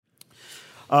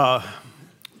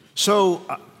So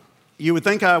you would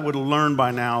think I would learn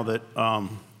by now that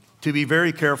to be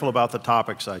very careful about the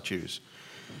topics I choose.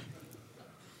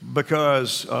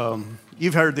 Because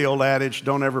you've heard the old adage,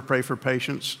 don't ever pray for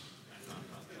patience,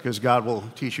 because God will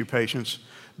teach you patience.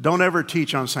 Don't ever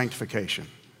teach on sanctification,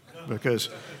 because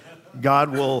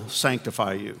God will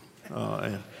sanctify you.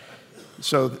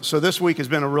 So this week has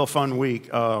been a real fun week.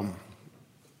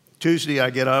 Tuesday, I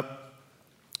get up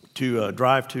to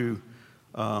drive to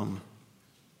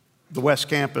the West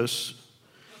Campus.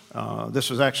 This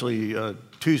was actually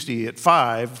Tuesday at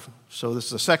 5, so this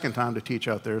is the second time to teach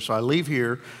out there. So I leave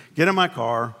here, get in my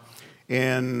car,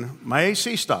 and my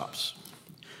AC stops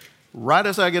right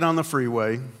as I get on the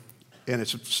freeway, and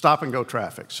it's stop-and-go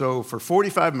traffic. So for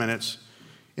 45 minutes,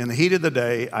 in the heat of the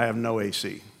day, I have no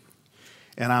AC,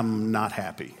 and I'm not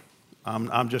happy.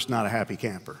 I'm just not a happy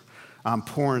camper. I'm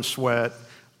pouring sweat.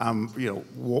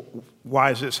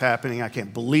 Why is this happening? I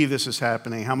can't believe this is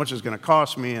happening. How much is it going to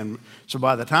cost me? And so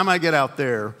by the time I get out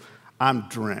there, I'm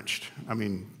drenched.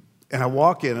 And I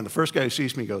walk in, and the first guy who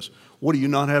sees me goes, "What, do you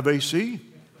not have AC?"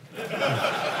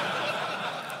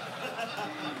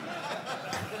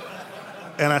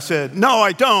 And I said, "No,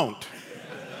 I don't."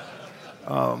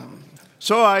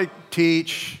 So I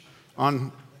teach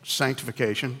on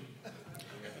sanctification.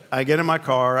 I get in my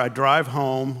car. I drive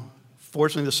home.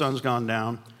 Fortunately, the sun's gone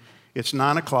down. It's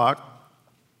 9 o'clock.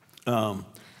 I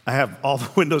have all the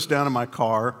windows down in my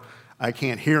car. I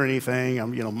can't hear anything.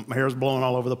 My hair's blowing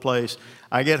all over the place.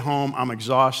 I get home. I'm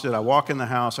exhausted. I walk in the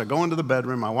house. I go into the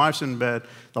bedroom. My wife's in bed.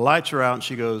 The lights are out, and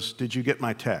she goes, "Did you get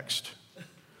my text?"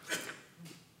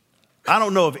 I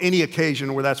don't know of any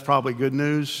occasion where that's probably good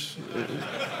news.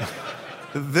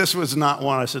 This was not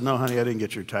one. I said, "No, honey, I didn't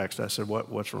get your text." I said,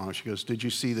 "What's wrong?" She goes, "Did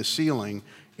you see the ceiling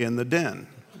in the den?"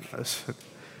 I said,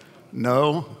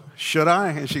 "No. Should I?"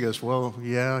 And she goes, "Well,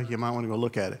 yeah, you might want to go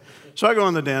look at it." So I go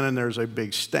in the den, and there's a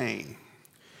big stain.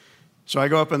 So I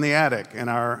go up in the attic, and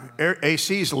our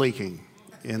AC's leaking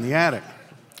in the attic.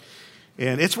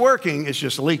 And it's working, it's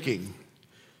just leaking.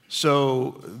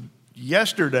 So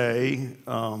yesterday,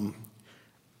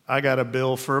 I got a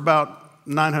bill for about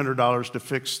 $900 to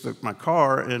fix my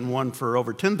car, and one for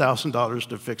over $10,000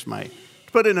 to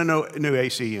put in a new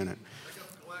AC unit.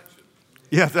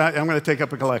 Yeah, I'm going to take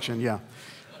up a collection, yeah.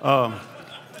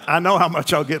 I know how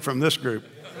much I'll get from this group.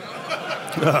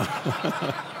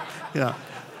 Yeah.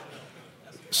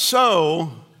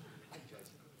 So,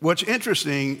 what's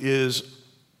interesting is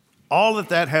all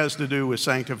that has to do with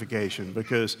sanctification,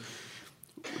 because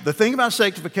the thing about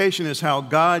sanctification is how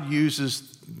God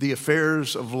uses the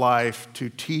affairs of life to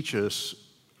teach us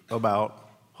about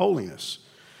holiness.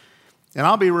 And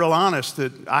I'll be real honest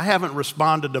that I haven't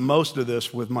responded to most of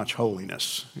this with much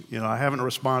holiness. I haven't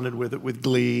responded with it with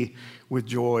glee, with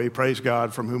joy, praise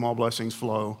God, from whom all blessings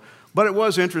flow. But it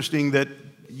was interesting that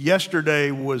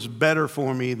yesterday was better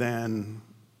for me than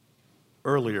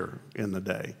earlier in the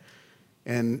day.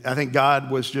 And I think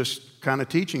God was just kind of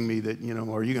teaching me that,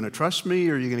 are you going to trust me,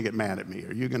 or are you going to get mad at me?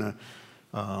 Are you going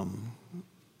to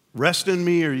rest in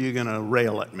me, or are you going to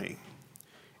rail at me?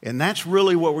 And that's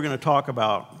really what we're going to talk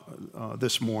about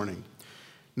this morning.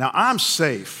 Now, I'm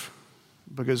safe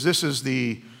because this is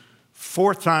the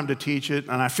 4th time to teach it,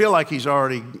 and I feel like he's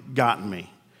already gotten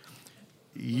me.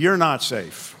 You're not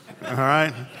safe, all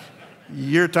right?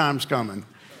 Your time's coming.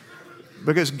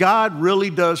 Because God really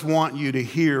does want you to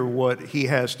hear what he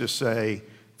has to say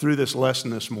through this lesson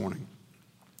this morning.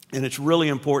 And it's really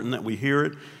important that we hear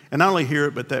it, and not only hear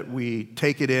it, but that we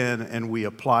take it in and we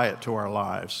apply it to our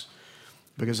lives.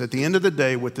 Because at the end of the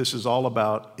day, what this is all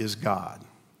about is God.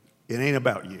 It ain't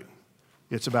about you.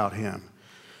 It's about him.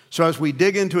 So as we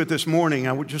dig into it this morning,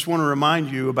 I just want to remind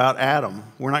you about Adam.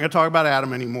 We're not going to talk about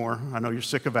Adam anymore. I know you're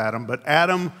sick of Adam, but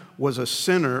Adam was a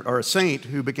sinner, or a saint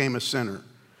who became a sinner.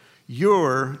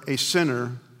 You're a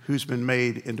sinner who's been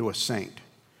made into a saint.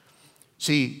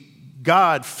 See,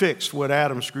 God fixed what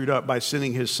Adam screwed up by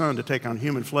sending his son to take on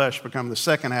human flesh, become the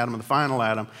second Adam and the final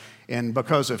Adam. And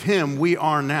because of him, we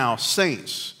are now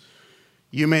saints.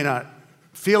 You may not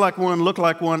feel like one, look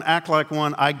like one, act like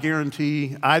one. I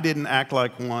guarantee I didn't act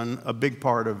like one a big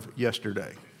part of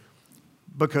yesterday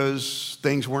because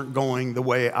things weren't going the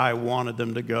way I wanted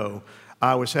them to go.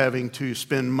 I was having to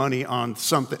spend money on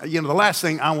something. The last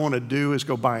thing I want to do is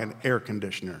go buy an air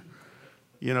conditioner.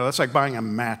 That's like buying a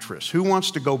mattress. Who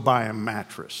wants to go buy a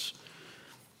mattress?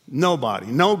 Nobody.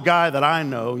 No guy that I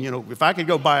know. If I could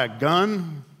go buy a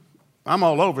gun, I'm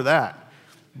all over that.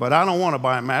 But I don't want to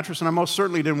buy a mattress, and I most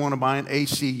certainly didn't want to buy an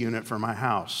AC unit for my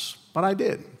house. But I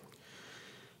did.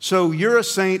 So you're a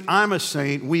saint, I'm a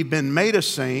saint, we've been made a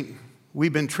saint,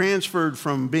 we've been transferred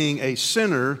from being a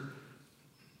sinner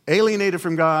alienated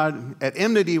from God, at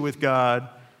enmity with God,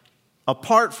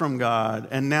 apart from God,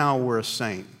 and now we're a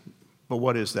saint. But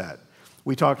what is that?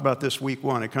 We talked about this week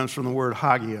one. It comes from the word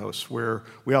hagios, where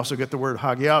we also get the word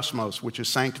hagiosmos, which is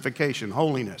sanctification,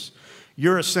 holiness.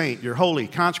 You're a saint. You're holy,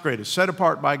 consecrated, set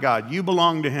apart by God. You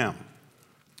belong to him.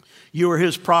 You are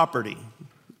his property.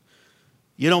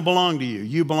 You don't belong to you.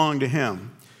 You belong to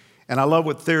him. And I love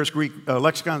what Thayer's Greek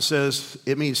lexicon says.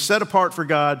 It means set apart for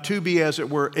God, to be, as it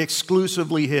were,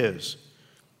 exclusively his.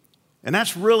 And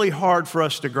that's really hard for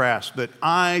us to grasp, that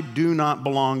I do not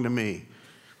belong to me.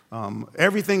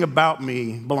 Everything about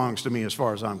me belongs to me as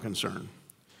far as I'm concerned,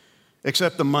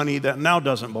 except the money that now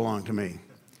doesn't belong to me,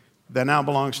 that now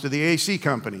belongs to the AC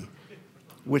company,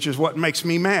 which is what makes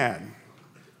me mad.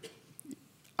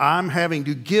 I'm having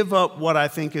to give up what I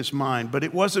think is mine, but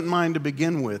it wasn't mine to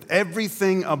begin with.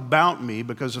 Everything about me,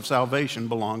 because of salvation,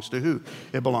 belongs to who?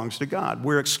 It belongs to God.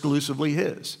 We're exclusively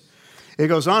his. It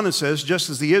goes on and says, just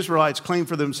as the Israelites claim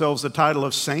for themselves the title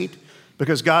of saint,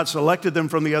 because God selected them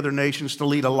from the other nations to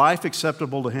lead a life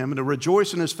acceptable to him and to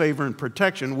rejoice in his favor and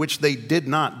protection, which they did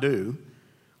not do,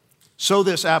 so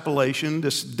this appellation,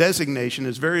 this designation,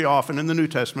 is very often in the New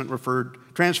Testament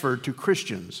transferred to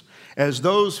Christians as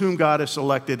those whom God has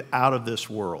selected out of this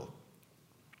world.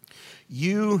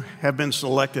 You have been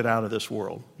selected out of this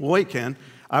world. Well, wait, Ken,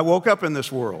 I woke up in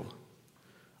this world.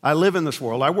 I live in this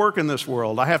world. I work in this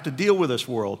world. I have to deal with this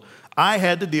world. I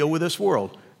had to deal with this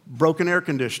world. Broken air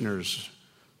conditioners,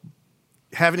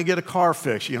 having to get a car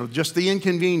fixed, just the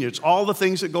inconvenience, all the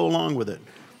things that go along with it.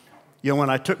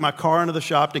 When I took my car into the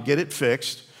shop to get it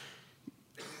fixed,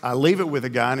 I leave it with a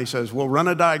guy and he says, we'll run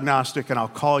a diagnostic and I'll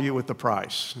call you with the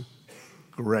price.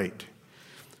 Great.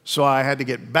 So I had to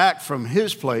get back from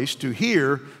his place to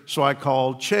here, so I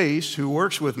called Chase, who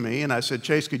works with me, and I said,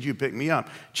 Chase, could you pick me up?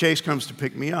 Chase comes to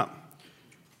pick me up.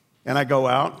 And I go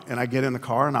out and I get in the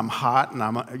car and I'm hot and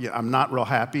I'm not real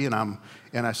happy and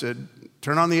I said,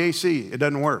 turn on the AC. It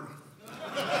doesn't work.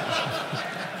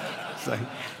 It's like,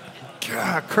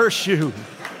 God, curse you.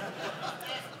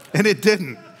 And it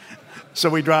didn't. So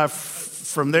we drive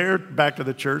from there back to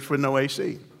the church with no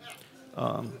AC.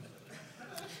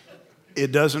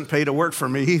 It doesn't pay to work for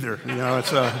me either.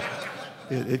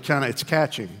 It's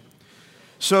catching.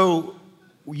 So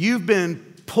you've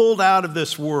been pulled out of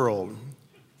this world.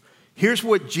 Here's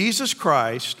what Jesus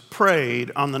Christ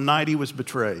prayed on the night he was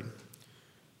betrayed.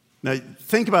 Now,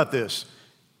 think about this.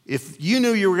 If you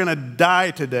knew you were going to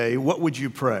die today, what would you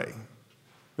pray?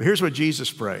 Well, here's what Jesus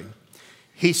prayed.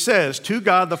 He says, to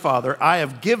God the Father, I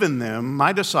have given them,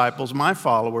 my disciples, my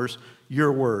followers,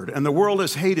 your word. And the world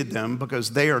has hated them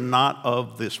because they are not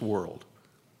of this world.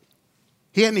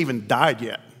 He hadn't even died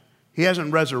yet. He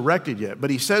hasn't resurrected yet.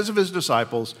 But he says of his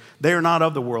disciples, they are not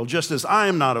of the world, just as I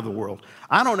am not of the world.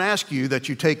 I don't ask you that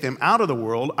you take them out of the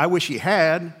world. I wish he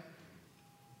had.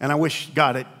 And I wish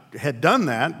God had done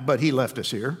that, but he left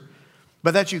us here.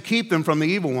 But that you keep them from the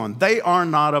evil one. They are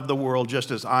not of the world,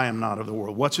 just as I am not of the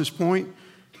world. What's his point?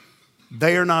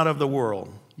 They are not of the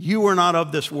world. You are not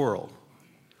of this world.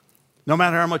 No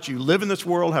matter how much you live in this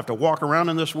world, have to walk around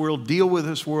in this world, deal with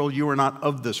this world, you are not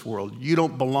of this world. You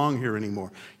don't belong here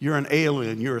anymore. You're an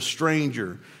alien. You're a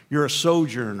stranger. You're a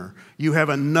sojourner. You have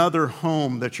another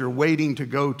home that you're waiting to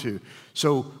go to.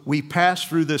 So we pass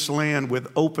through this land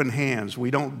with open hands.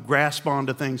 We don't grasp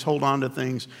onto things, hold on to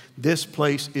things. This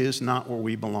place is not where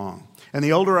we belong. And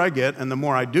the older I get and the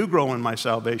more I do grow in my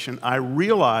salvation, I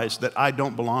realize that I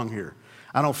don't belong here.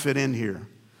 I don't fit in here.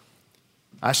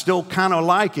 I still kind of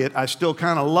like it. I still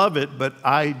kind of love it, but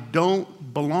I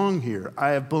don't belong here.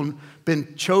 I have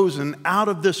been chosen out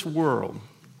of this world.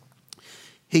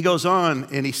 He goes on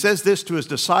and he says this to his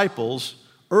disciples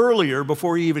earlier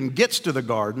before he even gets to the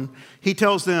garden. He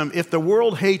tells them, if the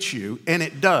world hates you, and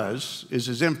it does, is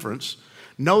his inference,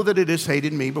 know that it has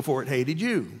hated me before it hated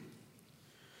you.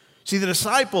 See, the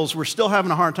disciples were still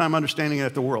having a hard time understanding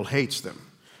that the world hates them.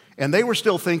 And they were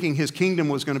still thinking his kingdom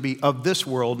was going to be of this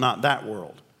world, not that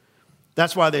world.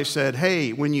 That's why they said,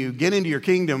 hey, when you get into your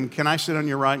kingdom, can I sit on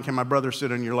your right and can my brother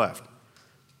sit on your left?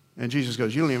 And Jesus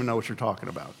goes, you don't even know what you're talking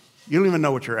about. You don't even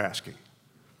know what you're asking.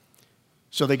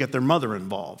 So they get their mother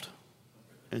involved.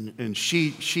 And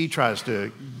she tries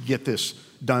to get this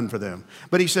done for them.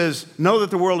 But he says, know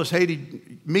that the world has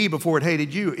hated me before it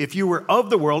hated you. If you were of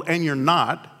the world and you're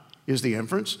not, is the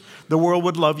inference, the world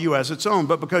would love you as its own.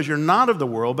 But because you're not of the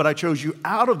world, but I chose you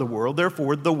out of the world,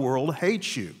 therefore the world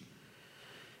hates you.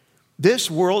 This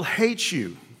world hates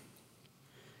you.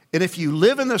 And if you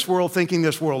live in this world thinking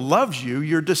this world loves you,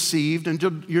 you're deceived and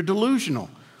you're delusional.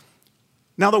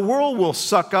 Now the world will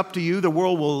suck up to you. The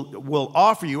world will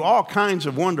offer you all kinds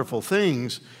of wonderful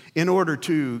things in order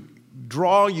to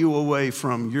draw you away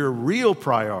from your real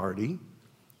priority,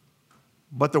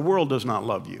 but the world does not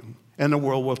love you, and the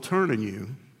world will turn on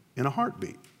you in a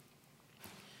heartbeat.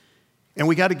 And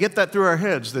we got to get that through our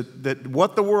heads, that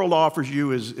what the world offers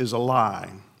you is a lie.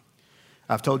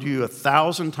 I've told you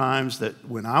 1,000 times that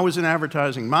when I was in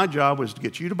advertising, my job was to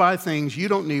get you to buy things you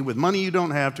don't need with money you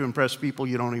don't have to impress people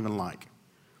you don't even like.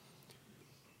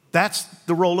 That's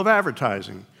the role of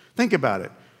advertising. Think about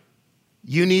it.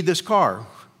 You need this car.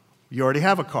 You already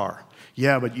have a car.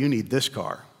 Yeah, but you need this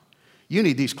car. You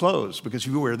need these clothes, because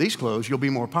if you wear these clothes, you'll be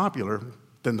more popular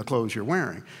than the clothes you're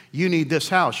wearing. You need this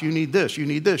house. You need this. You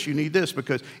need this. You need this,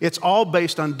 because it's all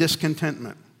based on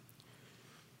discontentment.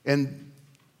 And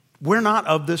we're not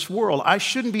of this world. I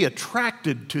shouldn't be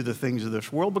attracted to the things of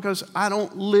this world because I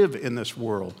don't live in this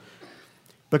world.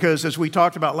 Because as we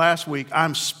talked about last week,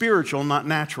 I'm spiritual, not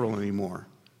natural anymore.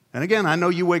 And again, I know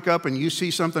you wake up and you see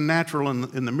something natural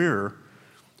in the mirror,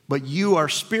 but you are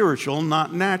spiritual,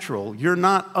 not natural. You're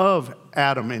not of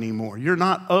Adam anymore. You're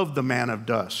not of the man of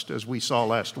dust, as we saw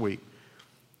last week.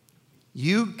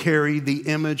 You carry the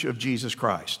image of Jesus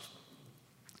Christ.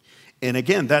 And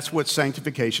again, that's what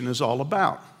sanctification is all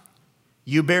about.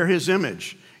 You bear his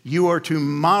image. You are to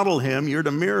model him. You're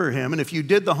to mirror him. And if you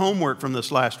did the homework from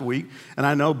this last week, and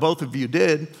I know both of you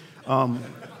did,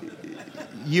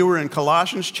 you were in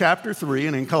Colossians chapter 3.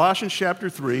 And in Colossians chapter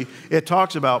 3, it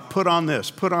talks about put on this,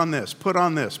 put on this, put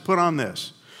on this, put on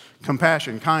this.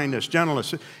 Compassion, kindness,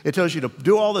 gentleness. It tells you to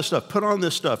do all this stuff, put on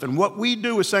this stuff. And what we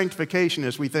do with sanctification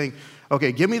is we think,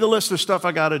 okay, give me the list of stuff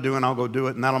I got to do and I'll go do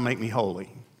it and that'll make me holy.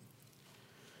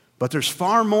 But there's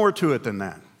far more to it than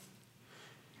that.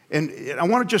 And I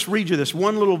want to just read you this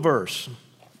one little verse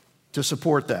to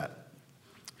support that.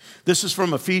 This is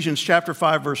from Ephesians chapter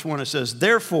 5, verse 1. It says,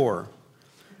 therefore,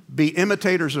 be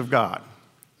imitators of God.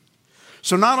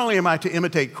 So not only am I to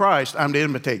imitate Christ, I'm to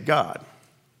imitate God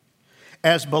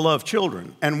as beloved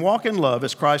children, and walk in love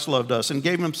as Christ loved us and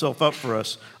gave himself up for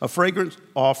us, a fragrant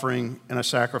offering and a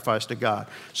sacrifice to God.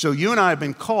 So you and I have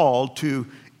been called to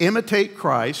imitate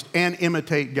Christ and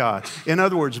imitate God. In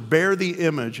other words, bear the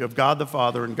image of God the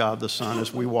Father and God the Son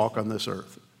as we walk on this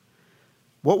earth.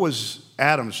 What was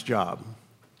Adam's job?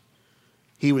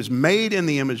 He was made in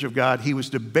the image of God. He was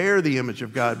to bear the image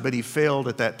of God, but he failed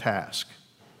at that task.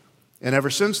 And ever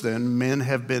since then, men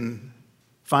have been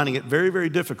finding it very, very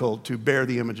difficult to bear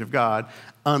the image of God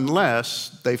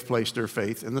unless they've placed their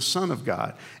faith in the Son of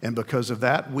God. And because of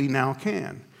that, we now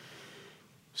can.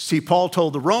 See, Paul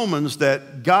told the Romans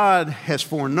that God has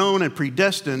foreknown and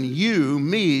predestined you,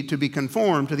 me, to be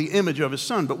conformed to the image of his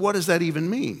Son. But what does that even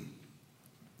mean?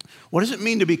 What does it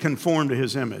mean to be conformed to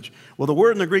his image? Well, the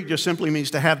word in the Greek just simply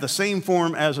means to have the same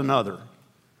form as another.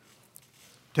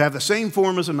 To have the same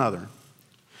form as another.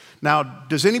 Now,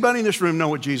 does anybody in this room know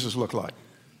what Jesus looked like?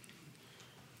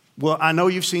 Well, I know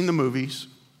you've seen the movies.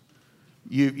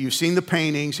 You've seen the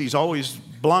paintings. He's always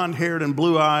blonde-haired and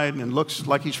blue-eyed and looks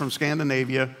like he's from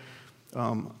Scandinavia.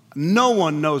 No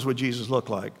one knows what Jesus looked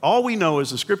like. All we know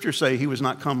is the scriptures say he was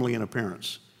not comely in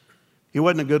appearance. He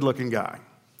wasn't a good-looking guy.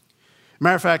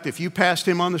 Matter of fact, if you passed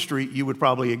him on the street, you would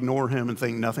probably ignore him and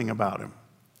think nothing about him.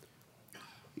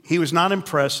 He was not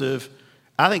impressive.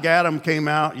 I think Adam came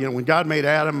out, when God made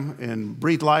Adam and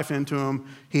breathed life into him,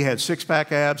 he had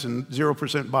six-pack abs and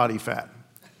 0% body fat.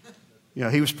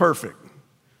 He was perfect.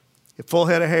 Full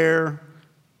head of hair,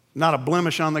 not a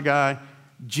blemish on the guy.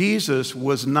 Jesus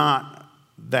was not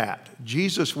that.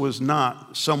 Jesus was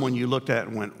not someone you looked at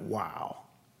and went, wow.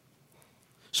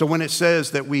 So when it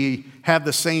says that we have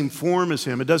the same form as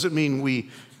him, it doesn't mean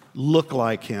we look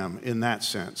like him in that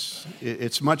sense.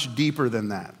 It's much deeper than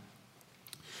that.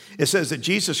 It says that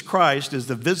Jesus Christ is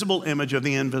the visible image of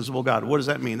the invisible God. What does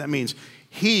that mean? That means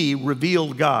he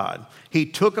revealed God. He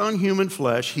took on human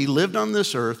flesh. He lived on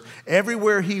this earth.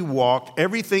 Everywhere he walked,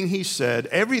 everything he said,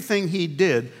 everything he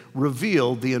did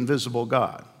revealed the invisible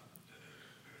God.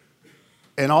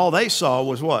 And all they saw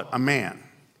was what? A man.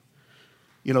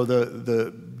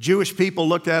 The Jewish people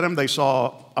looked at him. They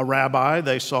saw a rabbi.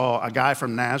 They saw a guy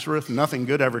from Nazareth. Nothing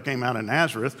good ever came out of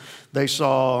Nazareth. They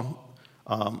saw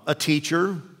a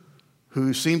teacher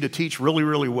who seemed to teach really,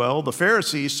 really well. The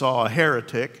Pharisees saw a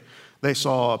heretic. They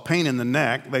saw a pain in the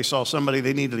neck. They saw somebody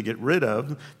they needed to get rid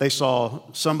of. They saw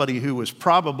somebody who was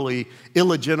probably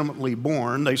illegitimately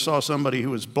born. They saw somebody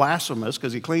who was blasphemous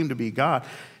because he claimed to be God.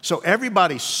 So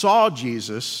everybody saw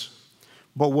Jesus,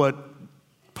 but what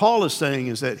Paul is saying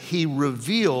is that he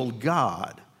revealed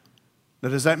God. Now,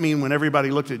 does that mean when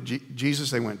everybody looked at Jesus,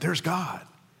 they went, there's God?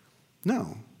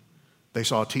 No. They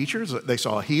saw teachers, they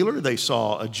saw a healer, they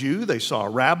saw a Jew, they saw a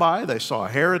rabbi, they saw a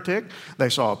heretic, they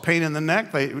saw a pain in the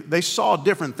neck. They saw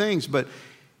different things, but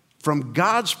From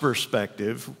God's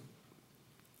perspective,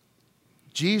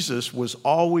 Jesus was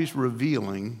always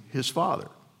revealing his Father.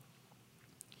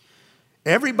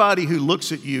 Everybody who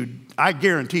looks at you, I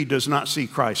guarantee, does not see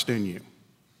Christ in you.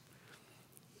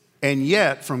 And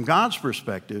yet, from God's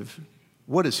perspective,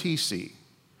 what does he see?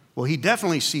 Well, he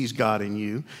definitely sees God in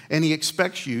you, and he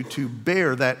expects you to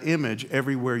bear that image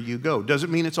everywhere you go.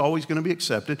 Doesn't mean it's always going to be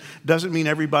accepted. Doesn't mean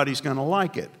everybody's going to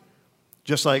like it.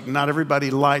 Just like not everybody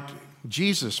liked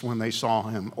Jesus when they saw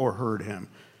him or heard him.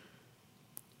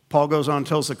 Paul goes on and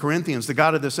tells the Corinthians, the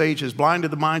God of this age has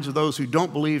blinded the minds of those who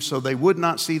don't believe so they would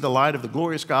not see the light of the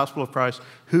glorious gospel of Christ,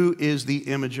 who is the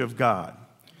image of God.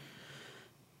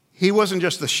 He wasn't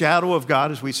just the shadow of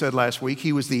God, as we said last week.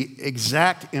 He was the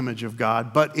exact image of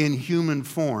God, but in human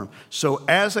form. So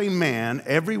as a man,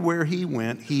 everywhere he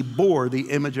went, he bore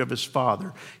the image of his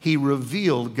Father. He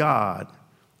revealed God.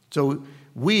 So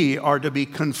we are to be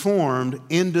conformed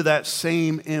into that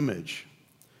same image.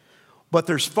 But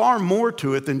there's far more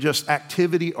to it than just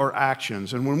activity or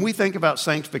actions. And when we think about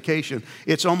sanctification,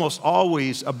 it's almost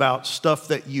always about stuff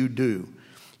that you do.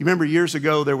 You remember years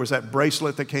ago, there was that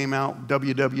bracelet that came out,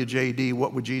 WWJD,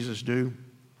 What Would Jesus Do?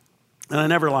 And I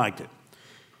never liked it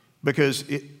because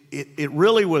it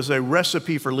really was a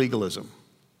recipe for legalism.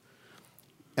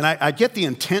 And I get the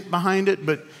intent behind it,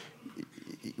 but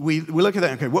we look at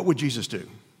that, okay, what would Jesus do?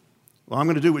 Well, I'm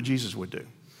going to do what Jesus would do.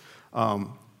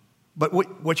 But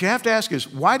what you have to ask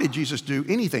is, why did Jesus do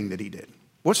anything that he did?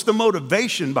 What's the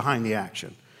motivation behind the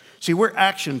action? See, we're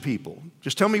action people.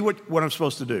 Just tell me what I'm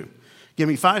supposed to do. Give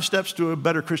me 5 steps to a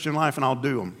better Christian life, and I'll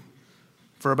do them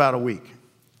for about a week.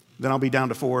 Then I'll be down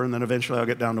to 4, and then eventually I'll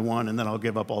get down to 1, and then I'll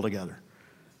give up altogether.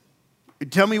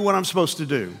 Tell me what I'm supposed to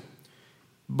do.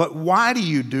 But why do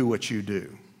you do what you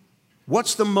do?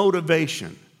 What's the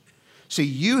motivation? See,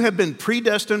 you have been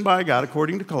predestined by God,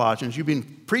 according to Colossians. You've been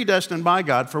predestined by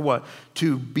God for what?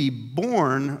 To be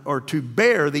born or to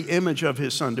bear the image of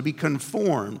his Son, to be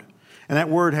conformed. And that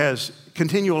word has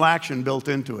continual action built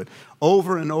into it.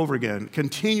 Over and over again,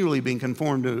 continually being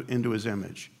conformed into his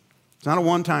image. It's not a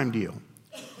one-time deal.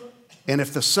 And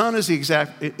if the Son is the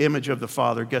exact image of the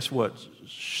Father, guess what?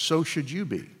 So should you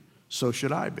be. So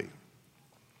should I be.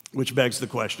 Which begs the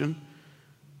question,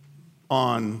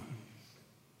 on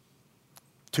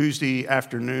Tuesday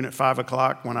afternoon at 5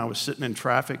 o'clock when I was sitting in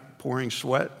traffic pouring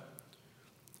sweat,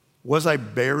 was I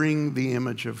bearing the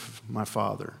image of my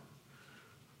Father?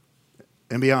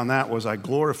 And beyond that, was I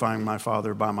glorifying my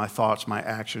Father by my thoughts, my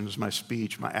actions, my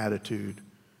speech, my attitude?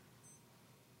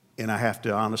 And I have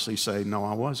to honestly say, no,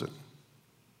 I wasn't.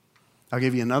 I'll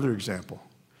give you another example.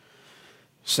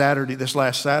 This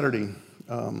last Saturday,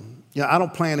 I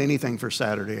don't plan anything for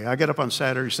Saturday. I get up on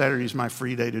Saturday. Saturday is my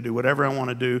free day to do whatever I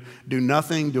want to do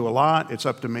nothing, do a lot. It's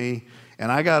up to me.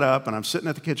 And I got up, and I'm sitting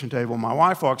at the kitchen table. My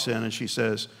wife walks in, and she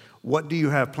says, what do you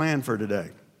have planned for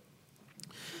today?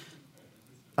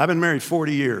 I've been married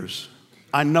 40 years.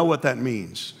 I know what that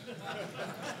means.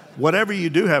 Whatever you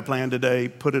do have planned today,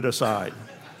 put it aside.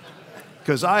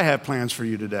 Because I have plans for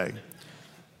you today.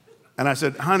 And I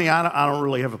said, honey, I don't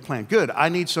really have a plan. Good, I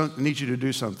need you to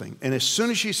do something. And as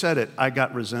soon as she said it, I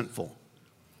got resentful.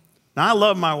 Now, I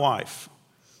love my wife,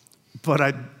 but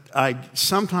I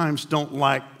sometimes don't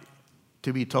like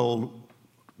to be told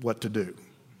what to do.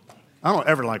 I don't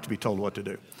ever like to be told what to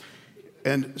do.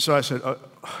 And so I said,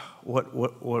 what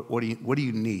do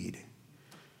you need?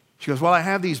 She goes, well, I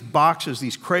have these boxes,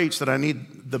 these crates that I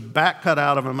need the back cut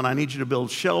out of them, and I need you to build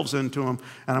shelves into them,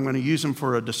 and I'm going to use them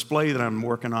for a display that I'm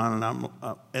working on.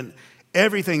 And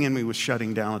everything in me was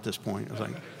shutting down at this point. I was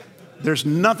like, there's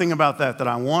nothing about that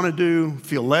I want to do,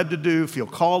 feel led to do, feel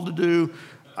called to do.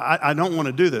 I don't want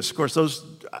to do this. Of course,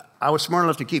 I was smart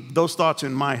enough to keep those thoughts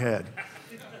in my head.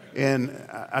 And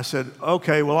I said,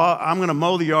 okay, well, I'm going to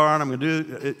mow the yard. I'm going to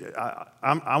do it.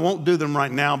 I won't do them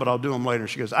right now, but I'll do them later.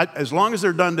 She goes, as long as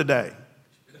they're done today.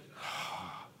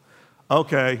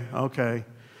 Okay.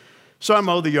 So I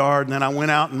mowed the yard, and then I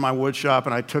went out in my wood shop,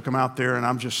 and I took them out there, and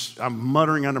I'm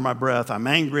muttering under my breath. I'm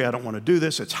angry. I don't want to do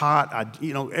this. It's hot.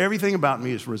 Everything about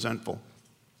me is resentful.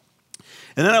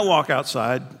 And then I walk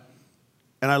outside,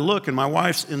 and I look, and my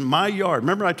wife's in my yard.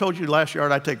 Remember I told you last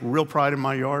yard I take real pride in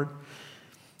my yard?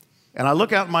 And I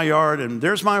look out in my yard, and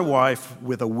there's my wife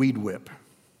with a weed whip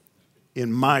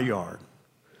in my yard.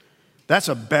 That's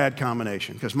a bad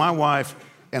combination, because my wife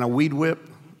and a weed whip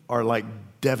are like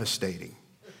devastating.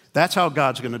 That's how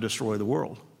God's going to destroy the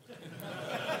world.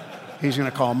 He's going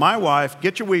to call my wife,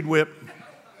 get your weed whip,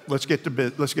 let's get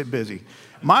busy.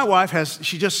 My wife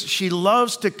she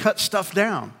loves to cut stuff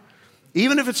down,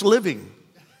 even if it's living.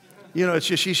 It's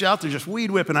just, she's out there just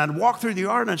weed whipping. I'd walk through the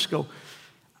yard, and I'd just go,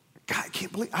 God, I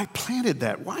can't believe I planted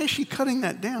that. Why is she cutting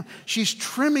that down? She's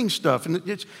trimming stuff, and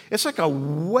it's like a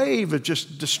wave of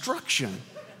just destruction.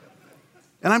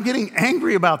 And I'm getting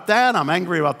angry about that. I'm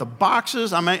angry about the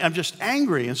boxes. I'm just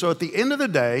angry. And so at the end of the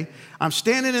day, I'm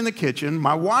standing in the kitchen.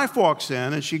 My wife walks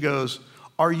in, and she goes,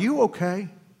 "Are you okay?"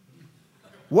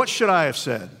 What should I have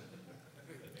said?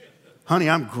 "Honey,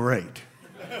 I'm great.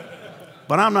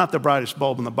 But I'm not the brightest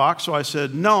bulb in the box." So I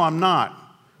said, "No, I'm not.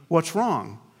 What's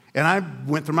wrong?" And I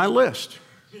went through my list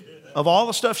of all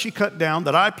the stuff she cut down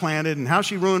that I planted and how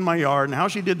she ruined my yard and how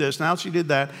she did this and how she did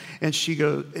that. And she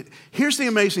goes, here's the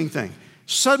amazing thing.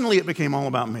 Suddenly it became all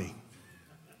about me.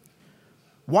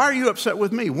 Why are you upset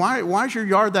with me? Why is your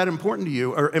yard that important to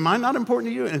you? Or am I not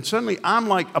important to you? And suddenly I'm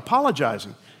like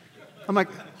apologizing. I'm like,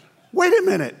 wait a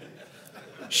minute.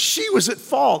 She was at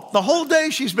fault. The whole day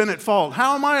she's been at fault.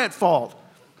 How am I at fault?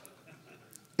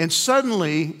 And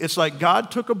suddenly it's like God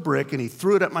took a brick and he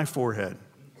threw it at my forehead.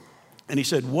 And he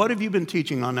said, what have you been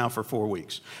teaching on now for 4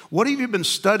 weeks? What have you been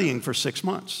studying for 6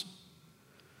 months?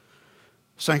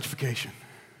 Sanctification.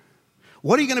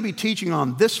 What are you going to be teaching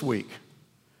on this week?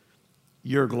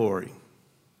 Your glory.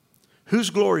 Whose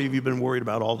glory have you been worried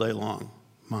about all day long?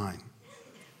 Mine.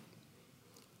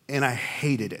 And I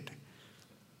hated it.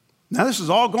 Now this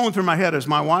is all going through my head as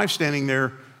my wife's standing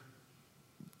there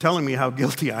telling me how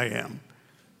guilty I am.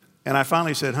 And I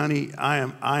finally said, honey,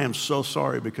 I am so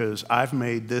sorry because I've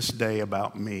made this day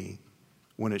about me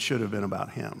when it should have been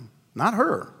about him. Not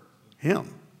her,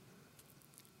 him.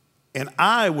 And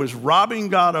I was robbing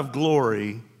God of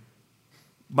glory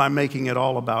by making it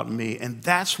all about me. And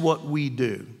that's what we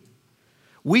do.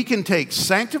 We can take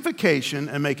sanctification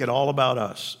and make it all about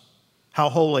us. How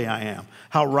holy I am,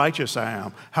 how righteous I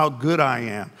am, how good I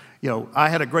am. You know, I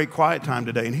had a great quiet time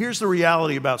today. And here's the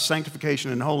reality about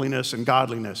sanctification and holiness and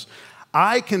godliness.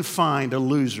 I can find a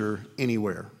loser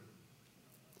anywhere.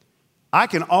 I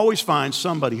can always find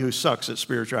somebody who sucks at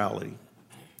spirituality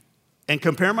and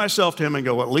compare myself to him and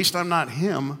go, well, at least I'm not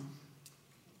him.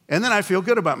 And then I feel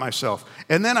good about myself.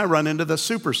 And then I run into the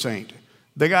super saint,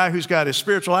 the guy who's got his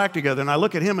spiritual act together. And I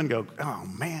look at him and go, oh,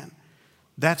 man,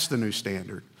 that's the new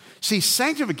standard. See,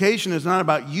 sanctification is not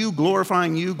about you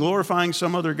glorifying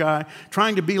some other guy,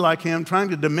 trying to be like him, trying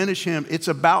to diminish him. It's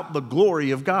about the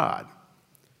glory of God.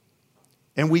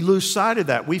 And we lose sight of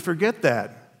that. We forget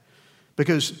that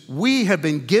because we have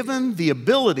been given the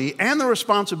ability and the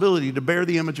responsibility to bear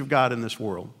the image of God in this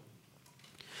world.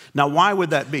 Now, why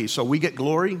would that be? So we get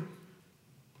glory?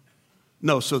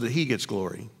 No, so that he gets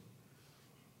glory.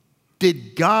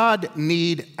 Did God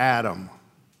need Adam?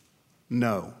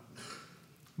 No.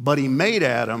 But he made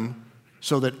Adam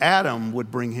so that Adam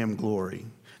would bring him glory.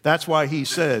 That's why he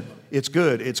said, it's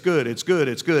good, it's good, it's good,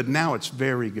 it's good. Now it's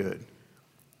very good.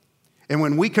 And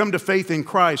when we come to faith in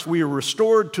Christ, we are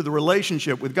restored to the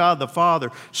relationship with God the Father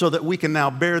so that we can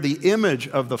now bear the image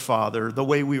of the Father the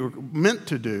way we were meant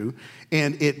to do,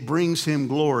 and it brings him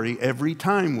glory every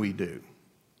time we do.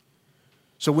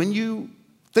 So when you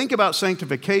think about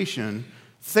sanctification,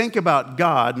 think about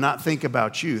God, not think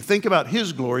about you. Think about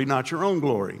his glory, not your own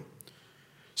glory.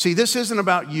 See, this isn't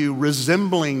about you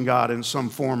resembling God in some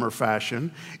form or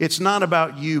fashion. It's not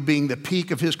about you being the peak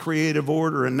of his creative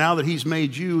order, and now that he's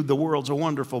made you, the world's a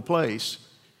wonderful place.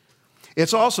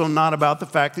 It's also not about the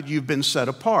fact that you've been set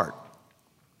apart.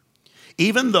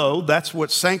 Even though that's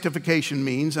what sanctification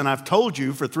means, and I've told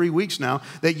you for 3 weeks now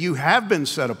that you have been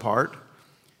set apart.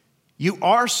 You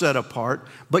are set apart,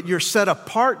 but your set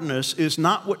apartness is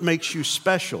not what makes you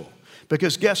special.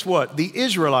 Because guess what? The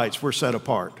Israelites were set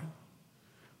apart,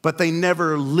 but they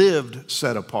never lived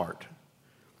set apart.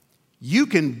 You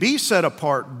can be set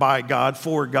apart by God,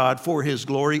 for his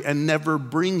glory, and never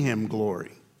bring him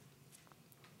glory.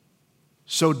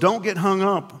 So don't get hung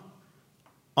up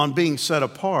on being set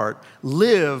apart.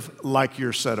 Live like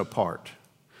you're set apart.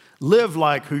 Live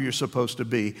like who you're supposed to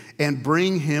be and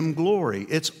bring him glory.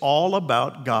 It's all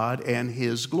about God and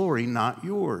his glory, not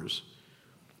yours.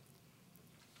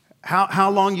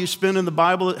 How long you spend in the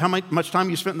Bible, how much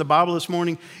time you spent in the Bible this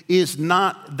morning is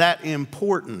not that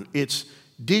important. It's,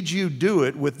 did you do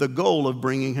it with the goal of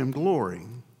bringing him glory?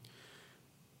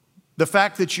 The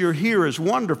fact that you're here is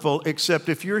wonderful, except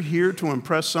if you're here to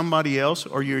impress somebody else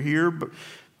or you're here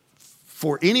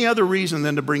for any other reason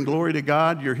than to bring glory to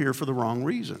God, you're here for the wrong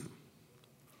reason.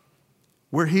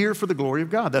 We're here for the glory of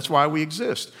God. That's why we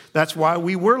exist. That's why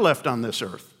we were left on this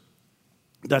earth.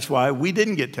 That's why we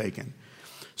didn't get taken.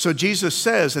 So Jesus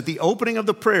says at the opening of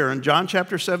the prayer in John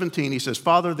chapter 17, he says,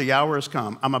 Father, the hour has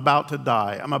come. I'm about to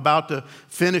die. I'm about to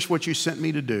finish what you sent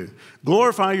me to do.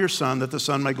 Glorify your Son, that the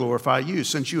Son may glorify you,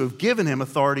 since you have given him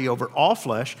authority over all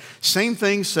flesh. Same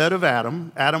thing said of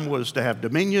Adam. Adam was to have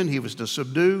dominion. He was to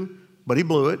subdue, but he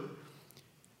blew it.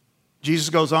 Jesus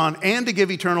goes on, and to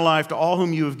give eternal life to all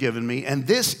whom you have given me. And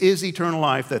this is eternal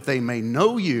life, that they may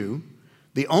know you,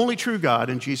 the only true God,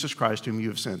 and Jesus Christ whom you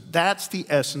have sent. That's the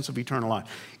essence of eternal life.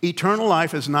 Eternal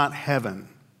life is not heaven.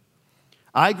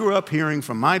 I grew up hearing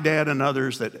from my dad and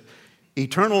others that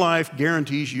eternal life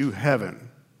guarantees you heaven.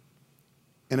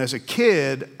 And as a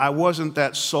kid, I wasn't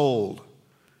that sold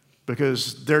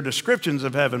because their descriptions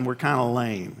of heaven were kind of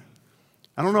lame.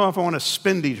 I don't know if I want to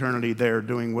spend eternity there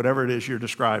doing whatever it is you're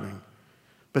describing.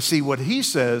 But see, what he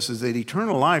says is that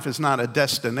eternal life is not a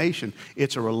destination,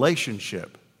 it's a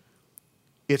relationship.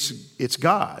 It's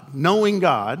God, knowing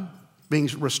God, being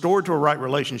restored to a right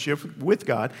relationship with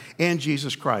God and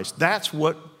Jesus Christ. That's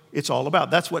what it's all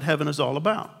about. That's what heaven is all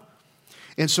about.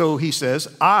 And so he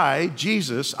says, I,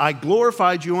 Jesus, I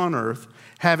glorified you on earth,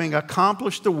 having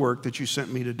accomplished the work that you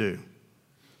sent me to do.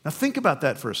 Now think about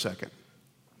that for a second.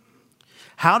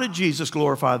 How did Jesus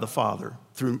glorify the Father?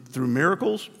 Through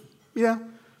miracles? Yeah.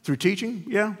 Through teaching?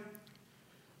 Yeah.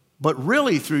 But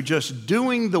really through just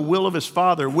doing the will of his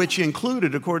Father, which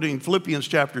included, according to Philippians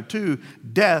chapter 2,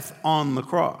 death on the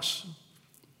cross.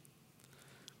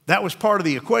 That was part of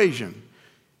the equation.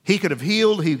 He could have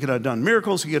healed, he could have done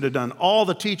miracles, he could have done all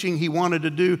the teaching he wanted to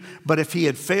do, but if he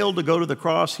had failed to go to the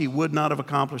cross, he would not have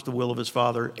accomplished the will of his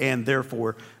Father and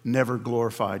therefore never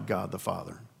glorified God the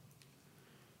Father.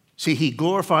 See, he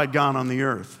glorified God on the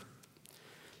earth.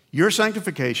 Your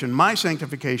sanctification, my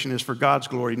sanctification, is for God's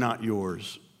glory, not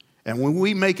yours. And when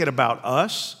we make it about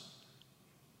us,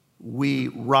 we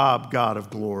rob God of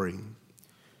glory.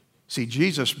 See,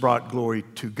 Jesus brought glory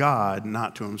to God,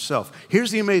 not to himself.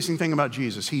 Here's the amazing thing about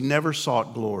Jesus. He never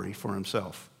sought glory for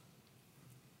himself.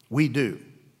 We do.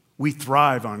 We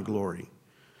thrive on glory.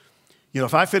 You know,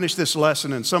 if I finish this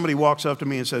lesson and somebody walks up to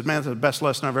me and says, man, that's the best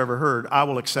lesson I've ever heard, I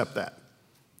will accept that.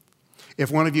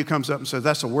 If one of you comes up and says,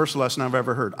 that's the worst lesson I've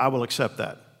ever heard, I will accept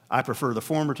that. I prefer the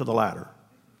former to the latter.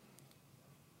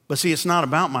 But see, it's not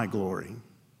about my glory.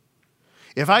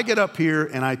 If I get up here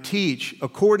and I teach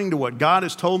according to what God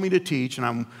has told me to teach, and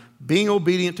I'm being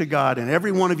obedient to God, and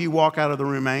every one of you walk out of the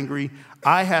room angry,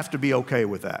 I have to be okay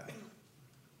with that.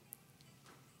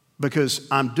 Because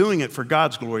I'm doing it for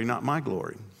God's glory, not my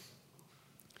glory.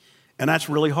 And that's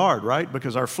really hard, right?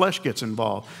 Because our flesh gets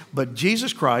involved. But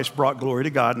Jesus Christ brought glory to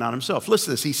God, not himself. Listen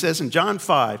to this. He says in John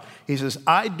 5, he says,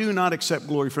 I do not accept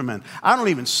glory from men. I don't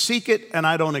even seek it, and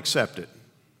I don't accept it.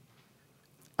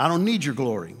 I don't need your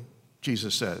glory,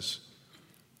 Jesus says.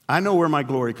 I know where my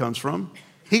glory comes from.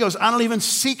 He goes, I don't even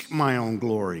seek my own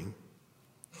glory.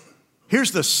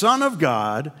 Here's the Son of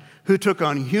God who took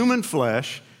on human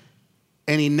flesh,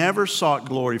 and he never sought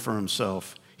glory for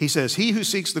himself. He says, he who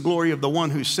seeks the glory of the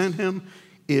one who sent him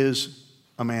is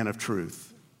a man of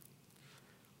truth.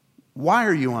 Why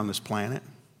are you on this planet?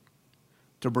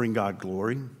 To bring God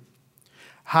glory.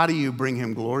 How do you bring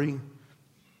him glory?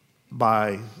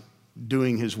 By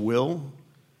doing his will.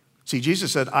 See,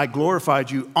 Jesus said, I glorified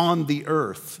you on the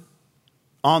earth,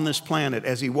 on this planet,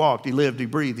 as he walked, he lived, he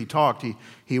breathed, he talked,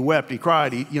 he wept, he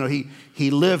cried,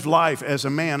 he lived life as a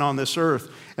man on this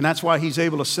earth. And that's why he's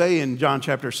able to say in John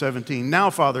chapter 17, now,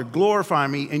 Father, glorify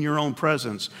me in your own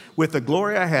presence with the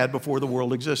glory I had before the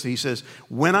world existed. He says,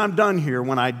 when I'm done here,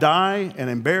 when I die and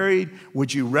am buried,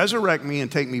 would you resurrect me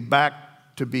and take me back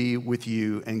to be with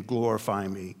you and glorify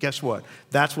me? Guess what?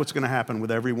 That's what's going to happen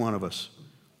with every one of us.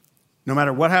 No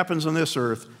matter what happens on this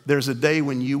earth, there's a day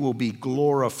when you will be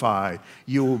glorified.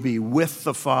 You will be with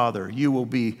the Father. You will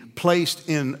be placed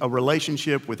in a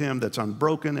relationship with him that's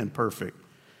unbroken and perfect.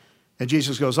 And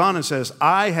Jesus goes on and says,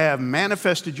 I have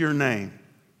manifested your name.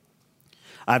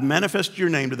 I've manifested your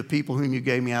name to the people whom you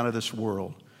gave me out of this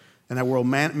world. And that word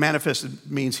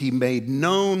manifested means he made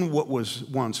known what was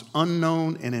once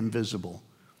unknown and invisible.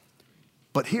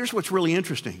 But here's what's really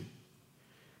interesting.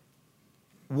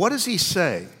 What does he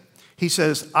say? He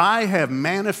says, I have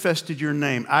manifested your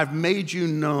name. I've made you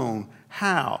known.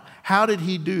 How? How did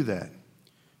he do that?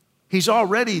 He's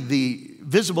already the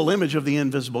visible image of the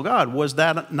invisible God. Was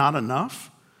that not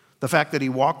enough? The fact that he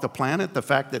walked the planet, the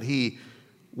fact that he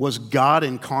was God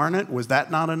incarnate, was that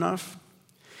not enough?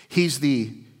 He's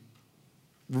the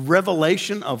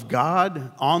revelation of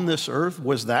God on this earth.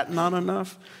 Was that not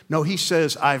enough? No, he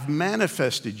says, I've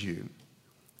manifested you.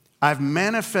 I've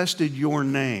manifested your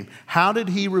name. How did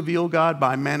he reveal God?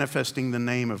 By manifesting the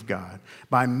name of God,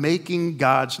 by making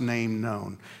God's name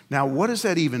known. Now, what does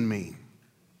that even mean?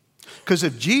 Because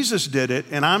if Jesus did it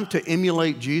and I'm to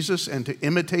emulate Jesus and to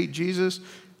imitate Jesus,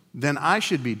 then I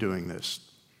should be doing this.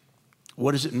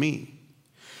 What does it mean?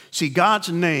 See, God's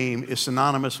name is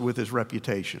synonymous with his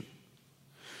reputation.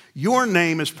 Your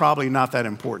name is probably not that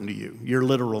important to you, your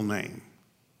literal name.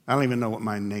 I don't even know what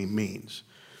my name means.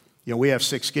 You know, we have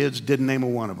 6 kids, didn't name a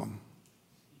one of them.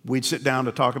 We'd sit down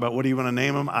to talk about what do you want to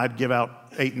name them. I'd give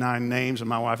out 8, 9 names, and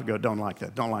my wife would go, don't like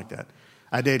that, don't like that.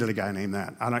 I dated a guy named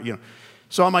that.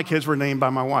 So all my kids were named by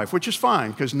my wife, which is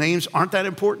fine because names aren't that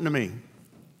important to me.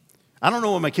 I don't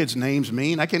know what my kids' names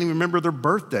mean. I can't even remember their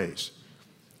birthdays.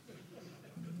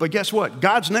 But guess what?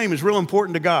 God's name is real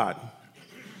important to God.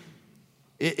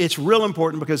 It's real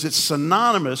important because it's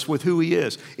synonymous with who he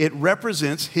is. It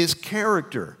represents his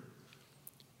character.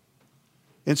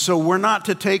 And so we're not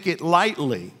to take it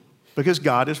lightly because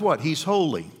God is what? He's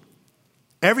holy.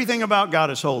 Everything about God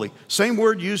is holy. Same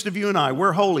word used of you and I.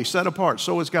 We're holy, set apart.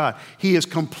 So is God. He is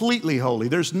completely holy.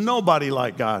 There's nobody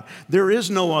like God. There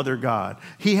is no other God.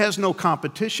 He has no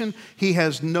competition. He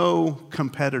has no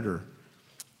competitor.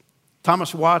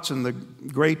 Thomas Watson, the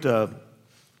great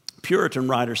Puritan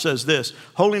writer, says this: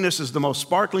 holiness is the most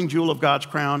sparkling jewel of God's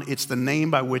crown. It's the name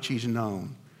by which he's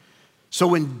known. So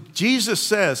when Jesus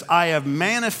says, I have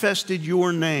manifested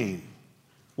your name,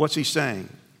 what's he saying?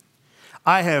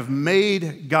 I have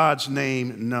made God's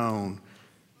name known.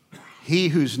 He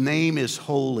whose name is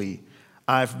holy,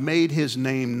 I've made his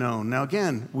name known. Now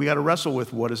again, we got to wrestle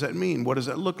with what does that mean? What does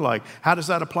that look like? How does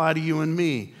that apply to you and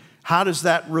me? How does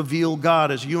that reveal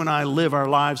God as you and I live our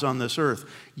lives on this earth?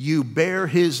 You bear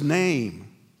his name.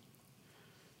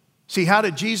 See, how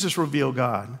did Jesus reveal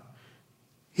God?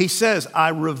 He says, I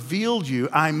revealed you,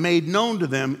 I made known to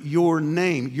them your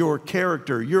name, your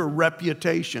character, your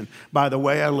reputation by the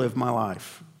way I live my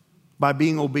life, by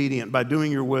being obedient, by doing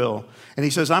your will. And he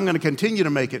says, I'm going to continue to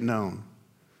make it known,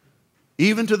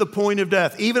 even to the point of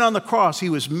death. Even on the cross, he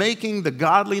was making the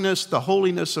godliness, the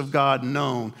holiness of God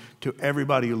known to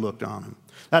everybody who looked on him.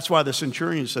 That's why the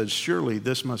centurion says, surely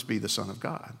this must be the Son of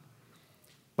God.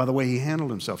 By the way he handled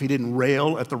himself. He didn't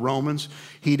rail at the Romans.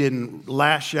 He didn't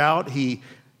lash out. He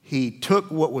took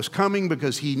what was coming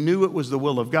because he knew it was the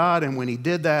will of God, and when he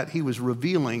did that, he was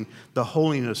revealing the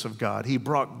holiness of God. He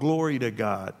brought glory to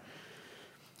God.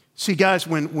 See, guys,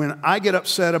 when I get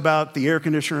upset about the air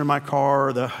conditioner in my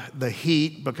car, or the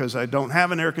heat because I don't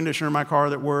have an air conditioner in my car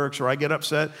that works, or I get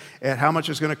upset at how much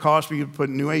it's going to cost me to put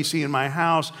new AC in my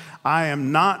house, I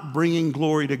am not bringing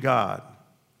glory to God.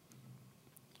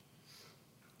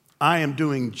 I am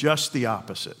doing just the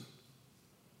opposite.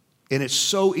 And it's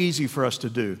so easy for us to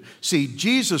do. See,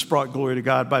 Jesus brought glory to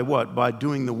God by what? By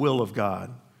doing the will of God.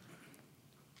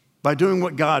 By doing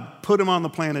what God put him on the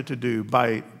planet to do.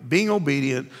 By being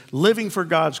obedient, living for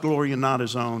God's glory and not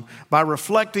his own. By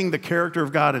reflecting the character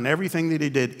of God in everything that he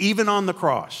did, even on the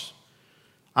cross.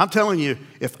 I'm telling you,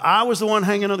 if I was the one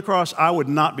hanging on the cross, I would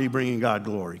not be bringing God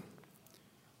glory.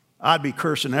 I'd be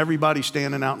cursing everybody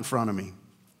standing out in front of me.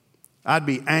 I'd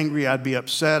be angry. I'd be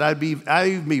upset. I'd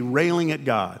even be railing at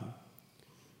God.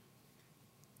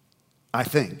 I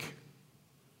think,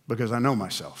 because I know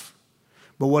myself.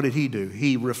 But what did he do?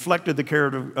 He reflected the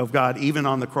character of God even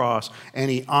on the cross,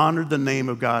 and he honored the name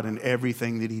of God in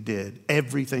everything that he did.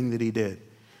 Everything that he did.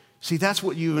 See, that's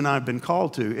what you and I have been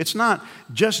called to. It's not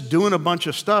just doing a bunch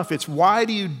of stuff. It's why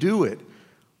do you do it?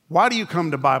 Why do you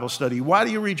come to Bible study? Why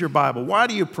do you read your Bible? Why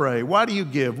do you pray? Why do you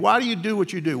give? Why do you do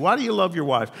what you do? Why do you love your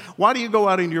wife? Why do you go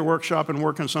out into your workshop and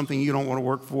work on something you don't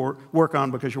want to work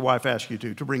on because your wife asked you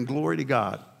to bring glory to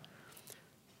God?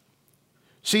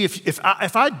 See, if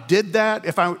I did that,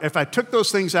 if I took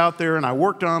those things out there and I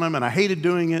worked on them and I hated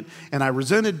doing it and I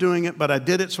resented doing it, but I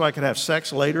did it so I could have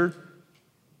sex later,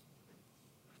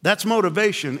 that's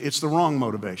motivation. It's the wrong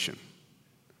motivation.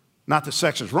 Not that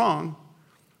sex is wrong.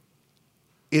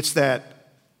 It's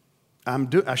that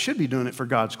I should be doing it for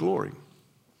God's glory.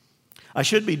 I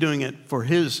should be doing it for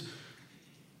his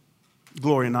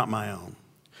glory and not my own.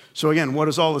 So again, what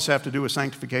does all this have to do with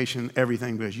sanctification?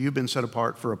 Everything, because you've been set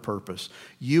apart for a purpose.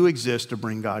 You exist to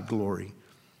bring God glory.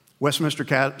 Westminster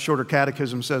Shorter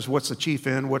Catechism says, what's the chief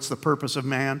end? What's the purpose of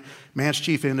man? Man's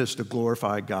chief end is to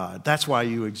glorify God. That's why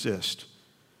you exist.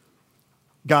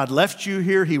 God left you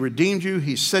here. He redeemed you.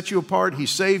 He set you apart. He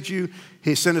saved you.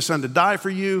 He sent his son to die for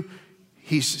you.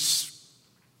 He's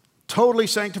totally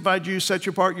sanctified you, set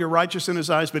you apart. You're righteous in his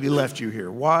eyes, but he left you here.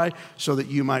 Why? So that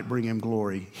you might bring him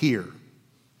glory here.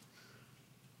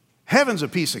 Heaven's a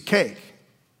piece of cake.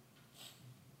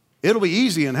 It'll be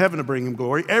easy in heaven to bring him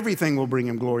glory. Everything will bring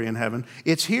him glory in heaven.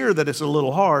 It's here that it's a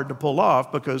little hard to pull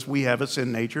off because we have a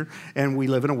sin nature and we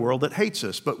live in a world that hates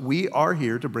us. But we are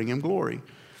here to bring him glory.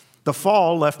 The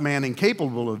fall left man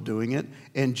incapable of doing it,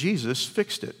 and Jesus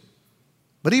fixed it.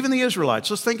 But even the Israelites,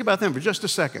 let's think about them for just a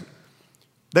second.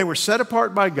 They were set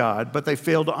apart by God, but they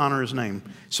failed to honor his name.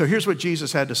 So here's what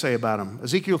Jesus had to say about them.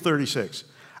 Ezekiel 36.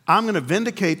 I'm going to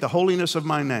vindicate the holiness of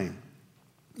my name,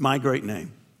 my great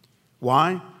name.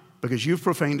 Why? Because you've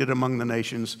profaned it among the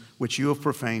nations, which you have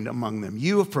profaned among them.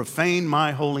 You have profaned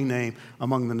my holy name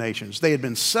among the nations. They had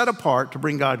been set apart to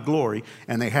bring God glory,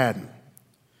 and they hadn't.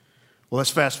 Well, let's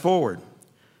fast forward.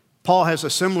 Paul has a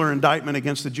similar indictment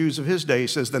against the Jews of his day. He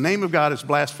says, the name of God is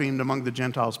blasphemed among the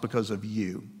Gentiles because of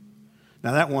you.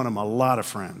 Now, that won him a lot of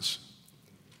friends.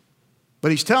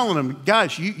 But he's telling them,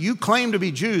 guys, you claim to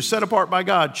be Jews, set apart by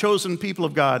God, chosen people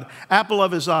of God, apple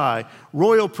of his eye,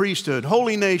 royal priesthood,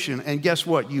 holy nation, and guess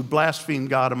what? You blaspheme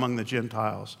God among the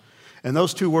Gentiles. And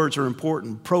those two words are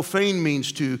important. Profane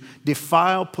means to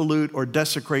defile, pollute, or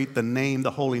desecrate the name,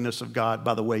 the holiness of God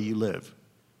by the way you live.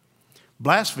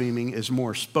 Blaspheming is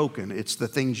more spoken. It's the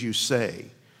things you say,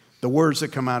 the words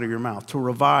that come out of your mouth, to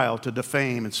revile, to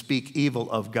defame, and speak evil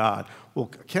of God.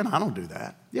 Well, Ken, I don't do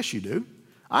that. Yes, you do.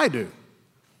 I do.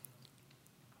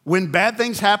 When bad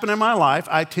things happen in my life,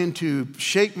 I tend to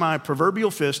shake my proverbial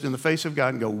fist in the face of God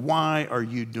and go, why are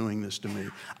you doing this to me?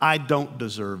 I don't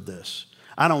deserve this.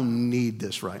 I don't need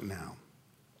this right now.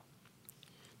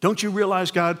 Don't you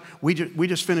realize, God, we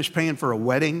just finished paying for a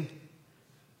wedding,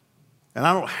 and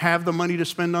I don't have the money to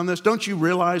spend on this? Don't you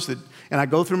realize that, and I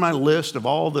go through my list of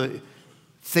all the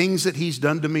things that he's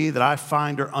done to me that I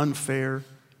find are unfair?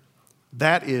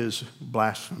 That is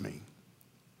blasphemy.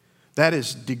 That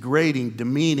is degrading,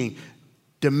 demeaning,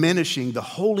 diminishing the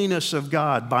holiness of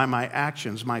God by my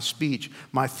actions, my speech,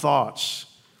 my thoughts.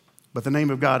 But the name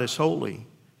of God is holy,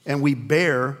 and we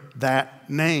bear that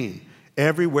name.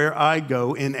 Everywhere I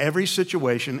go, in every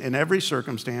situation, in every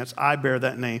circumstance, I bear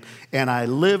that name, and I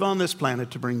live on this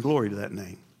planet to bring glory to that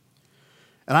name.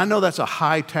 And I know that's a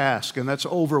high task, and that's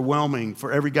overwhelming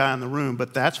for every guy in the room,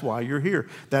 but that's why you're here.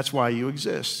 That's why you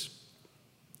exist.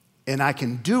 And I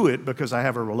can do it because I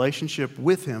have a relationship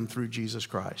with him through Jesus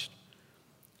Christ.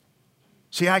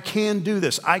 See, I can do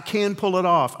this. I can pull it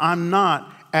off. I'm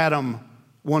not Adam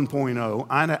 1.0.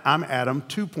 I'm Adam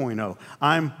 2.0.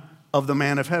 I'm of the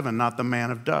man of heaven, not the man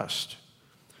of dust.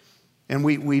 And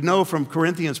we know from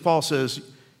Corinthians, Paul says,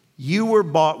 you were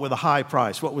bought with a high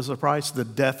price. What was the price? The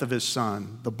death of his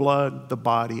son, the blood, the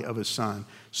body of his son.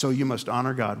 So you must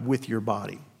honor God with your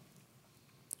body.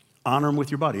 Honor him with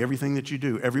your body, everything that you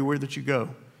do, everywhere that you go,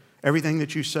 everything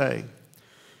that you say.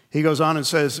 He goes on and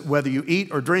says, whether you eat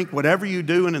or drink, whatever you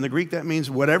do, and in the Greek that means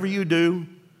whatever you do,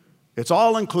 it's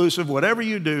all inclusive. Whatever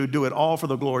you do it all for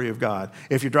the glory of God.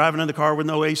 If you're driving in the car with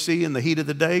no AC in the heat of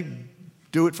the day,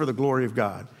 do it for the glory of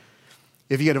God.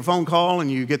 If you get a phone call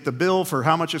and you get the bill for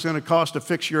how much it's going to cost to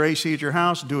fix your AC at your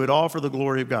house, do it all for the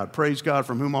glory of God. Praise God,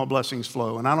 from whom all blessings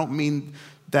flow. And I don't mean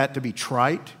that to be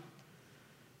trite.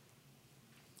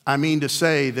 I mean to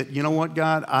say that, you know what,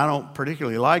 God, I don't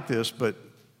particularly like this, but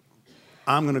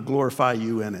I'm going to glorify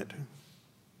you in it.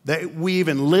 That we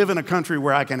even live in a country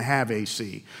where I can have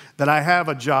AC, that I have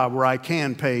a job where I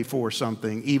can pay for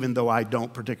something even though I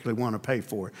don't particularly want to pay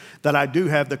for it, that I do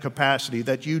have the capacity,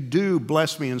 that you do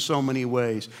bless me in so many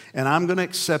ways, and I'm going to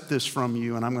accept this from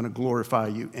you and I'm going to glorify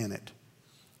you in it.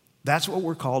 That's what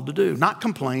we're called to do. Not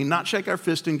complain, not shake our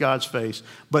fist in God's face,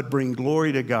 but bring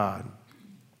glory to God.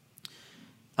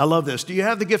 I love this. Do you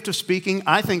have the gift of speaking?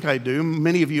 I think I do.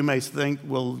 Many of you may think,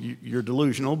 well, you're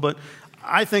delusional, but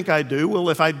I think I do.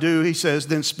 Well, if I do, he says,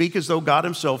 then speak as though God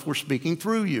himself were speaking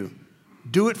through you.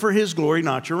 Do it for his glory,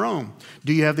 not your own.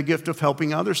 Do you have the gift of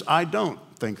helping others? I don't,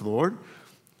 thank the Lord.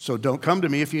 So don't come to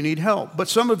me if you need help. But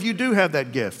some of you do have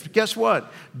that gift. Guess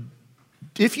what?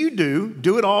 If you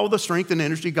do it all with the strength and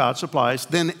energy God supplies,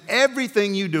 then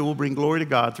everything you do will bring glory to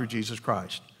God through Jesus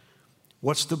Christ.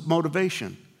 What's the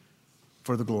motivation?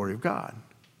 For the glory of God.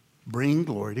 Bring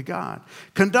glory to God.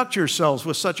 Conduct yourselves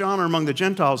with such honor among the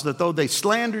Gentiles that though they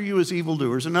slander you as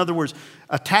evildoers, in other words,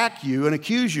 attack you and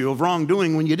accuse you of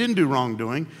wrongdoing when you didn't do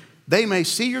wrongdoing, they may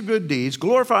see your good deeds,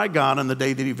 glorify God on the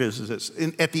day that he visits us.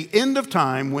 At the end of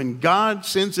time, when God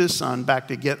sends his son back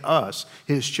to get us,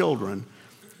 his children,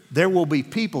 there will be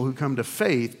people who come to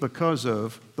faith because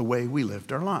of the way we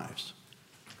lived our lives,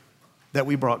 that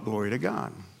we brought glory to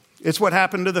God. It's what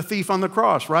happened to the thief on the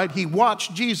cross, right? He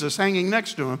watched Jesus hanging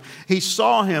next to him. He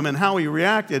saw him and how he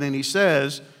reacted, and he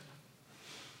says,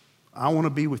 I want to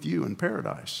be with you in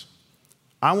paradise.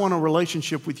 I want a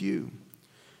relationship with you.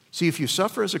 See, if you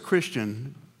suffer as a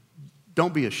Christian,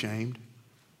 don't be ashamed.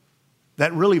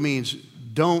 That really means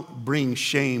don't bring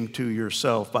shame to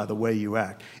yourself by the way you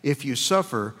act. If you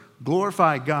suffer,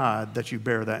 glorify God that you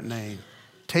bear that name.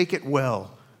 Take it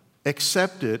well.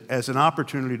 accept it as an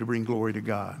opportunity to bring glory to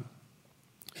God.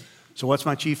 So what's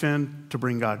my chief end? To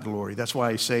bring God glory. That's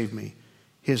why he saved me.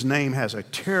 His name has a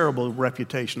terrible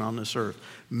reputation on this earth,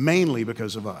 mainly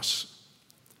because of us,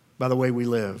 by the way we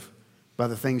live, by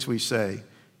the things we say.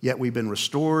 Yet we've been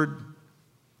restored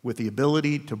with the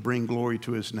ability to bring glory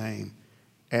to his name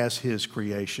as his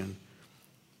creation.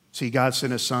 See, God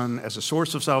sent his son as a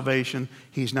source of salvation.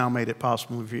 He's now made it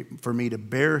possible for me to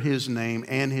bear his name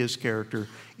and his character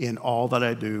in all that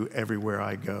I do, everywhere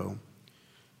I go.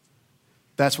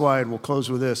 That's why, and we'll close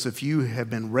with this, if you have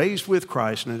been raised with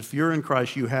Christ, and if you're in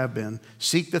Christ, you have been,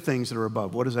 seek the things that are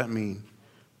above. What does that mean?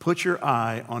 Put your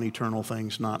eye on eternal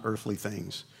things, not earthly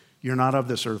things. You're not of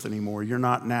this earth anymore. You're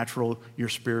not natural, you're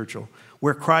spiritual.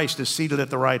 Where Christ is seated at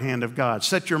the right hand of God.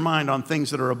 Set your mind on things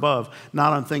that are above,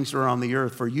 not on things that are on the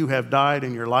earth, for you have died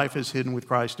and your life is hidden with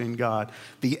Christ in God.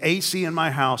 The AC in my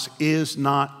house is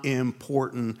not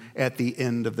important at the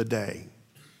end of the day.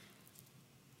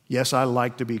 Yes, I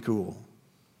like to be cool.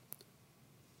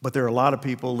 But there are a lot of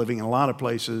people living in a lot of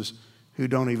places who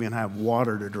don't even have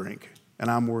water to drink,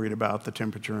 and I'm worried about the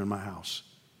temperature in my house.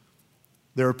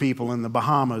 There are people in the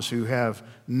Bahamas who have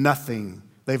nothing.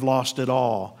 They've lost it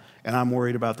all, and I'm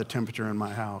worried about the temperature in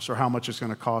my house or how much it's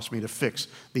going to cost me to fix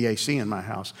the AC in my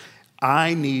house.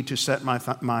 I need to set my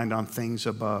mind on things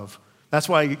above. That's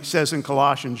why it says in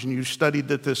Colossians, and you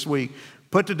studied it this week,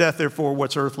 put to death, therefore,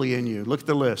 what's earthly in you. Look at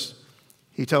the list.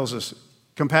 He tells us,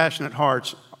 compassionate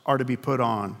hearts are to be put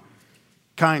on.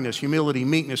 Kindness, humility,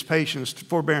 meekness, patience,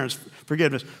 forbearance,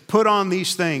 forgiveness. Put on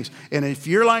these things. And if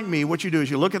you're like me, what you do is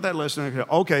you look at that list and you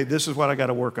go, okay, this is what I got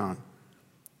to work on.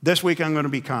 This week I'm going to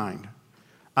be kind.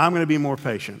 I'm going to be more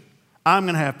patient. I'm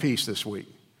going to have peace this week.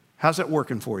 How's that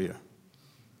working for you?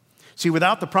 See,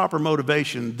 without the proper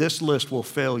motivation, this list will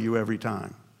fail you every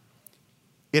time.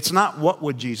 It's not what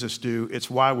would Jesus do, it's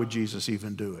why would Jesus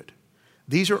even do it.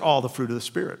 These are all the fruit of the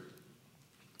Spirit.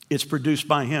 It's produced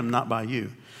by him, not by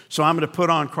you. So I'm going to put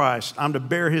on Christ. I'm to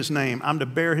bear his name. I'm to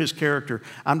bear his character.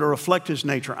 I'm to reflect his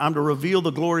nature. I'm to reveal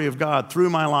the glory of God through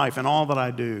my life and all that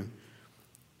I do.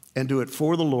 And do it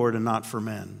for the Lord and not for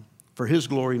men. For his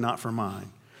glory, not for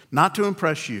mine. Not to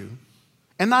impress you,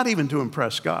 and not even to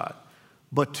impress God,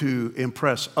 but to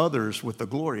impress others with the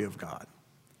glory of God.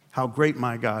 How great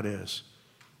my God is.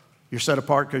 You're set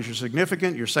apart because you're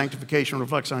significant. Your sanctification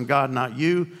reflects on God, not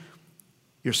you.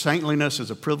 Your saintliness is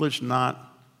a privilege,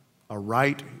 not a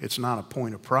right. It's not a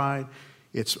point of pride.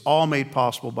 It's all made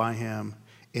possible by him,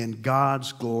 and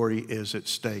God's glory is at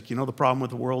stake. You know the problem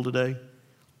with the world today?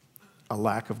 A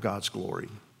lack of God's glory.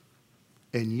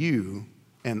 And you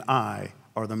and I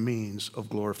are the means of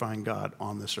glorifying God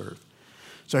on this earth.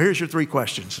 So here's your 3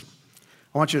 questions.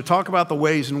 I want you to talk about the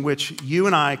ways in which you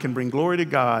and I can bring glory to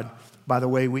God by the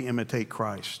way we imitate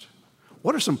Christ.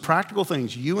 What are some practical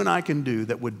things you and I can do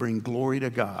that would bring glory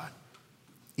to God,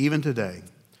 even today?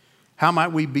 How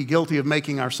might we be guilty of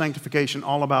making our sanctification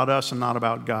all about us and not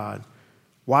about God?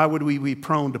 Why would we be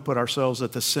prone to put ourselves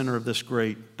at the center of this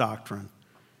great doctrine?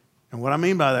 And what I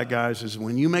mean by that, guys, is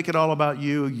when you make it all about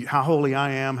you, how holy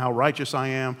I am, how righteous I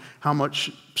am,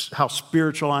 how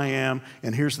spiritual I am,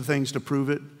 and here's the things to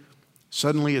prove it,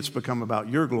 suddenly it's become about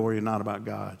your glory and not about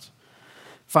God's.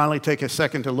 Finally, take a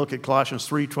second to look at Colossians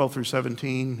 3, 12 through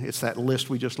 17. It's that list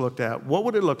we just looked at. What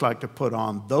would it look like to put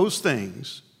on those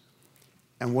things,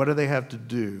 and what do they have to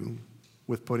do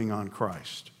with putting on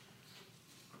Christ?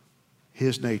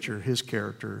 His nature, his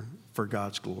character, for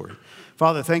God's glory.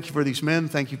 Father, thank you for these men.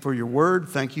 Thank you for your word.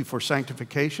 Thank you for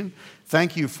sanctification.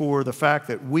 Thank you for the fact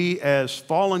that we as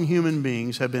fallen human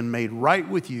beings have been made right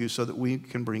with you so that we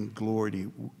can bring glory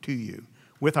to you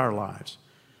with our lives.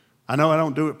 I know I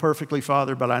don't do it perfectly,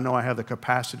 Father, but I know I have the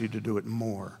capacity to do it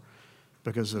more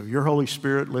because of your Holy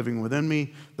Spirit living within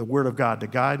me, the Word of God to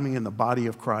guide me, and the body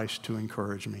of Christ to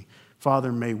encourage me.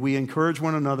 Father, may we encourage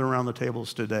one another around the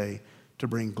tables today to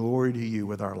bring glory to you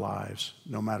with our lives,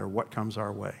 no matter what comes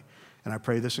our way. And I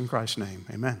pray this in Christ's name.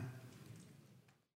 Amen.